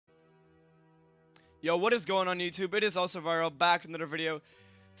Yo, what is going on YouTube? It is also viral, back with another video.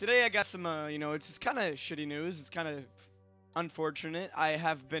 Today I got some, it's just kind of shitty news. It's kind of unfortunate. I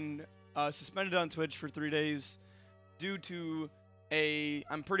have been suspended on Twitch for 3 days due to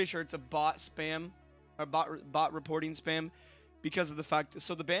I'm pretty sure it's a bot spam, or bot reporting spam, because of the fact that,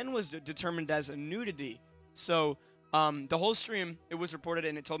 so the ban was determined as a nudity. So, the whole stream, it was reported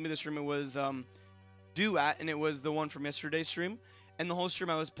and it told me the stream it was, due at, and it was the one from yesterday's stream. And the whole stream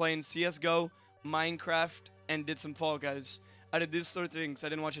I was playing CSGO, Minecraft, and did some Fall Guys. I did these sort of things. I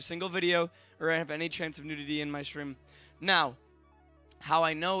didn't watch a single video or have any chance of nudity in my stream. Now, how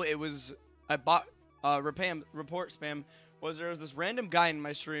I know it was a bot report spam was there was this random guy in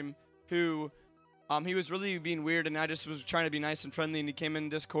my stream who he was really being weird, and I just was trying to be nice and friendly, and he came in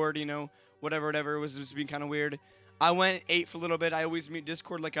Discord, whatever, was just being kind of weird. I went, ate for a little bit. I always mute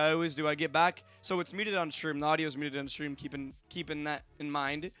Discord like I always do. I get back, so it's muted on stream. The audio is muted on stream, keeping that in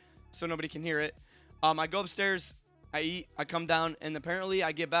mind, so nobody can hear it. I go upstairs, I eat, I come down, and apparently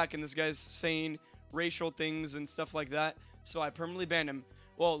I get back, and this guy's saying racial things and stuff like that, so I permanently banned him.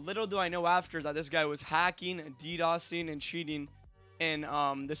 Well, little do I know after that this guy was hacking, DDoSing, and cheating in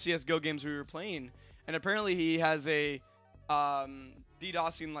the CSGO games we were playing, and apparently he has a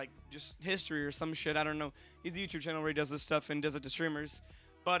DDoSing, like, just history or some shit. I don't know. He's a YouTube channel where he does this stuff and does it to streamers.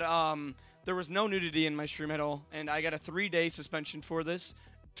 But there was no nudity in my stream at all, and I got a 3-day suspension for this,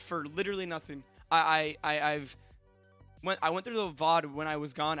 for literally nothing. I went through the VOD when I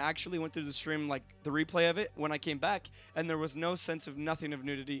was gone. Actually went through the stream, like the replay of it when I came back, and there was no sense of nothing of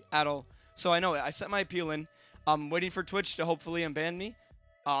nudity at all. So I know it. I sent my appeal in. I'm waiting for Twitch to hopefully unban me.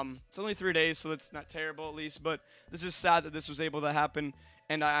 It's only 3 days, so that's not terrible at least, but this is sad that this was able to happen,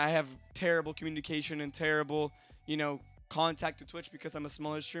 and I have terrible communication and terrible, contact with Twitch because I'm a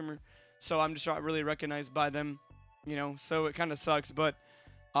smaller streamer, so I'm just not really recognized by them, so it kind of sucks, but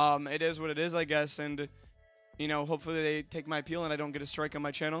it is what it is, I guess, and, hopefully they take my appeal and I don't get a strike on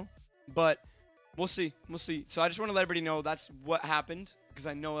my channel, but we'll see, So I just want to let everybody know that's what happened, because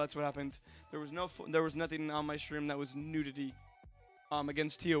I know that's what happened. There was nothing on my stream that was nudity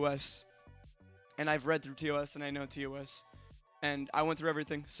against TOS, and I've read through TOS and I know TOS, and I went through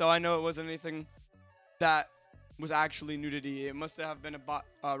everything, so I know it wasn't anything that was actually nudity. It must have been a bot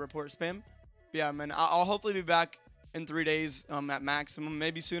report spam. But yeah, man, I'll hopefully be back in 3 days at maximum,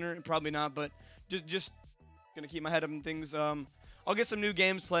 maybe sooner, probably not, but just gonna keep my head up and things. I'll get some new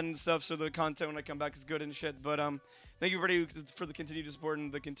games planned and stuff, so the content when I come back is good and shit. But thank you everybody for the continued support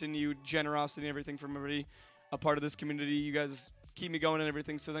and the continued generosity and everything from everybody a part of this community. You guys keep me going and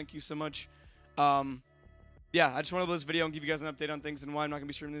everything, so thank you so much. Yeah, I just wanted to do this video and give you guys an update on things and why I'm not gonna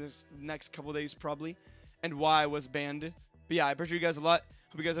be streaming this next couple days probably, and why I was banned. But yeah, I appreciate you guys a lot.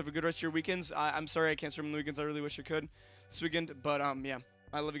 Hope you guys have a good rest of your weekends. I'm sorry I can't stream on the weekends. I really wish I could this weekend, but yeah,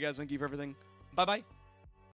 I love you guys. Thank you for everything. Bye bye.